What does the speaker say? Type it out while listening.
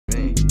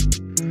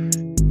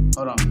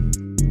Hold on.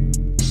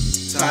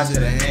 Talk to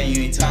the hand,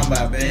 you ain't talking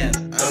about bands.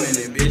 I'm in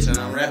that bitch and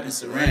I'm rapping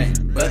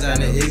Saran. Bust down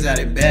the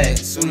exotic bag,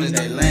 soon as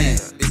they land.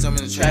 Bitch, I'm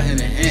in the trap in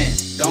the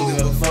hand. Don't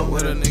give a fuck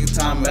what a nigga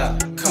talking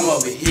about. Come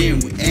over here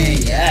and we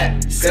ain't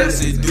at.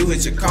 Seriously, do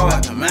hit your car,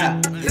 I come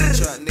out. Hit the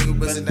truck, nigga,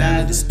 bust it down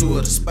at the stool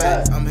of the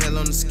spot. I'm hell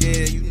on the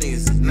scale, you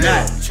niggas is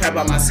not. Trap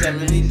out my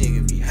 7, these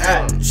niggas be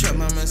hot. Trap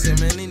my 7,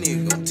 these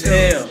niggas gon'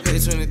 tell.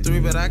 Paid 23,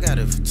 but I got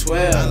it for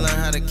 12. I learned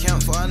how to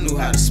count before I knew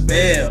how to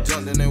spell.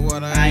 Jumped in that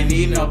water, I ain't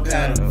need no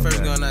paddle.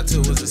 First gun I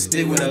took was a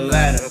stick with a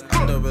ladder.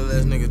 I'm double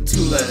S, nigga, 2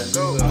 letter.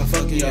 I'm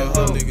fucking your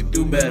hoe, nigga,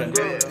 do better.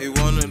 He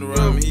wanted to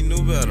rob me, he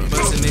knew better.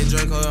 Bustin' that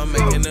Draco, I'm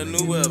making a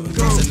new weapon.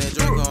 Bustin' that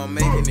Draco, I'm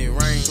making it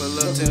rain. Pull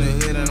up to the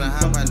hood and I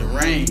hop out the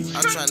range.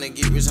 I'm tryna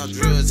get rich off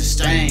drugs and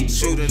stain.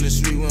 Shoot in the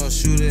street, we don't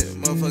shoot it,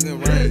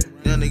 motherfucking rain.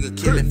 Young nigga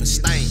killing for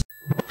stain.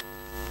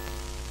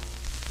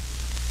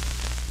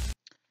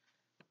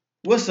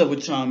 What's up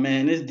with y'all,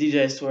 man? This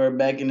DJ Swear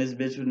back in this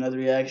bitch with another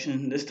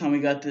reaction. This time we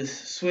got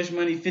this Swish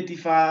Money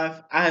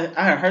 55.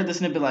 I heard the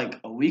snippet like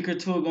a week or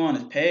two ago on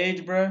his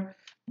page, bro.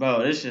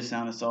 Bro, this shit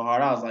sounded so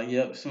hard. I was like,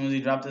 yep, as soon as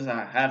he dropped this,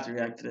 I have to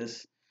react to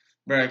this.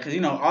 Bro, because, you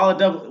know, all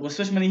the with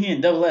Swish Money, he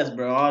and double S,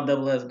 bro. All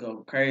double S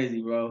go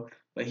crazy, bro.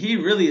 But he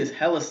really is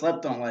hella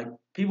slept on. Like,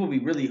 people be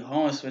really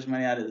hoeing Swish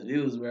Money out of his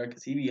views, bro,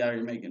 because he be out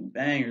here making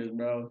bangers,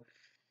 bro.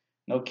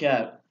 No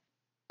cap.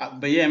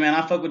 But yeah, man,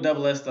 I fuck with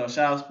double S, though.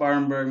 Shout out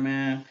Spartanburg,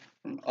 man.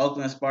 From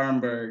Oakland,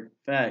 Spartanburg.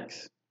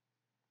 Facts.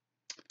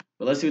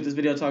 But let's see what this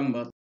video talking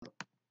about.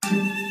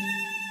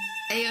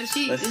 Let's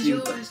see what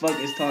the fuck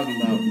it's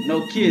talking about.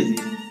 No kizzy.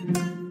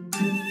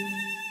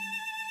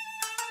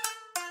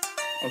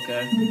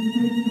 Okay.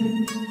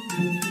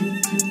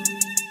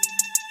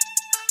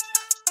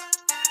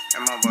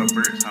 And my boy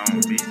Bert's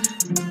home, bitch.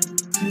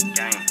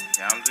 Gang.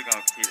 Yeah, I'm just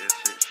gonna keep this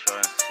shit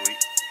short and sweet.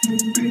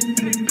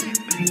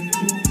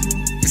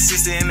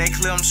 60 in that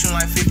clip, I'm shooting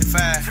like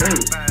 55.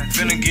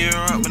 Finna gear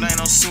up, but ain't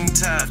no soon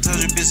time. Told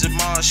your bitch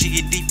tomorrow, she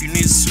get deep, you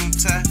need a soon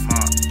time.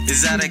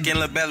 Exotic in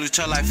La Belle,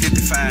 chart like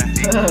 55.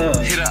 Hit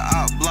a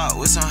op block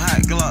with some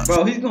hot glock.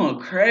 Bro, he's going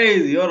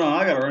crazy. Hold on,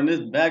 I gotta run this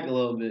back a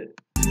little bit.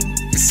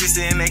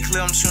 60 in that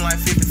clip, I'm shooting like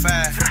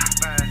 55.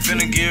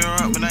 Finna gear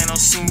up, but ain't no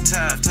soon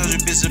time. Told your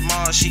bitch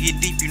tomorrow, she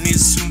get deep, you need a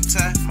soon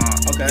time.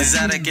 Okay.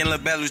 Exotic in La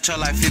Belle, chart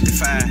like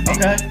 55.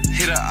 Okay.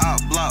 Hit a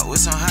op block with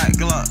some hot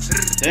glocks.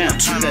 Damn, he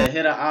said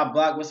hit a op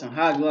block with some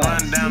hot gloves.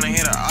 Run down and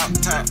hit a op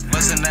top.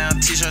 Bustin' down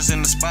t-shirts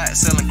in the spot,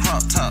 selling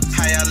crop tops.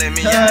 How y'all let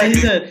me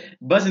He said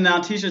busting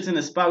down t-shirts in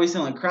the spot, we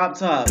selling crop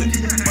tops.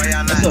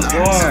 That's a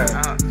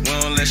bar. We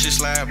don't let shit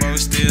slide, but we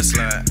still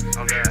slide.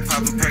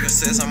 Poppin'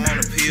 Percocets, I'm on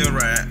a pill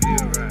ride.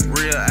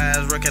 Real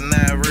eyes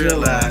recognize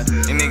real eyes.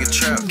 These nigga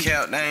trap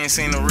cap, they ain't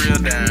seen a real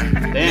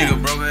dime.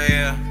 Nigga broke a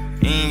hair,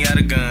 he ain't got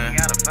a gun.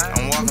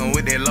 I'm walking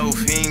with that loaf,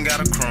 he ain't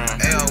got a crumb.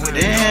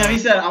 Damn, he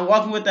said I'm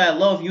walking with that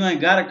loaf, you ain't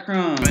got a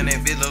crumb. Man,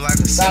 that bitch look like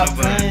a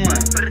cinnamon.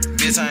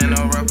 Bitch, I ain't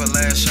no rapper.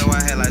 Last show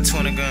I had like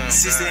 20 guns.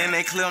 60 in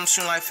that clip, I'm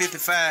shooting like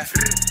 55.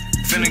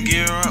 Finna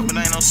gear up, but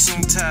ain't no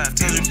soon tie.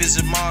 Tell your bitch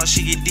tomorrow,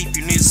 she get deep,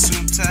 you need a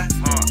soon tie.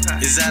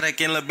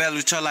 Exotic in La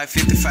Belle, chart like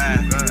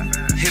 55.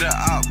 Hit a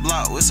op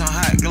block with some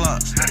hot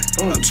glocks.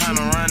 I'm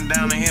tryna run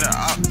down and hit a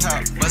op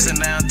top. Bustin'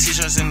 down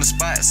t-shirts in the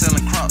spot,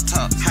 selling crop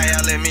tops. How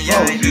y'all let me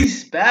Bro,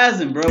 he's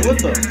spazzing, bro. What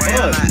the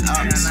fuck?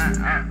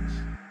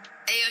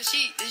 Ayo,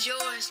 Sheik, it's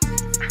yours.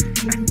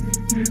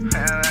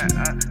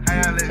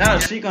 Shout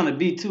out Sheik on the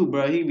beat too,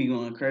 bro. He be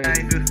going crazy.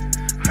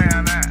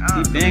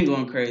 He been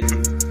going crazy.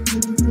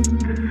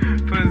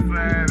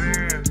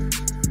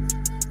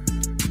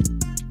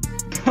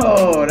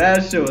 Bro,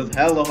 that shit was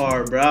hella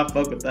hard, bro. I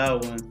fuck with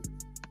that one.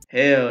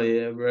 Hell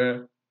yeah,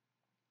 bro.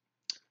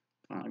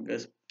 I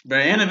guess, bro.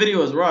 And the video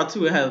was raw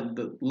too. It had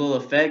the little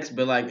effects,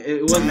 but like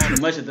it wasn't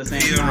too much at the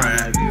same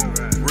time.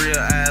 Like, real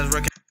eyes,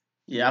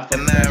 yeah, I fuck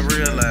with that.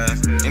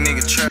 Realize, you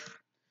nigga trap.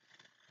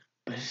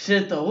 But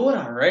shit though, what would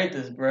I rate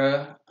this,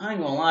 bro? I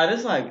ain't gonna lie,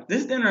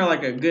 this dinner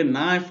like a good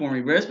 9 for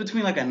me, bro. It's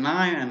between like a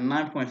 9 and a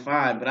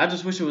 9.5, but I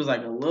just wish it was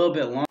like a little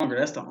bit longer.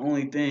 That's the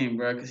only thing,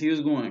 bro, because he was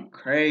going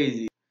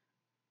crazy.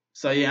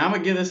 So yeah, I'm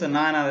gonna give this a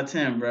 9 out of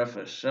 10, bro,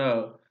 for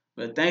sure.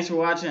 But thanks for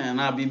watching,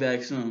 and I'll be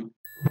back soon.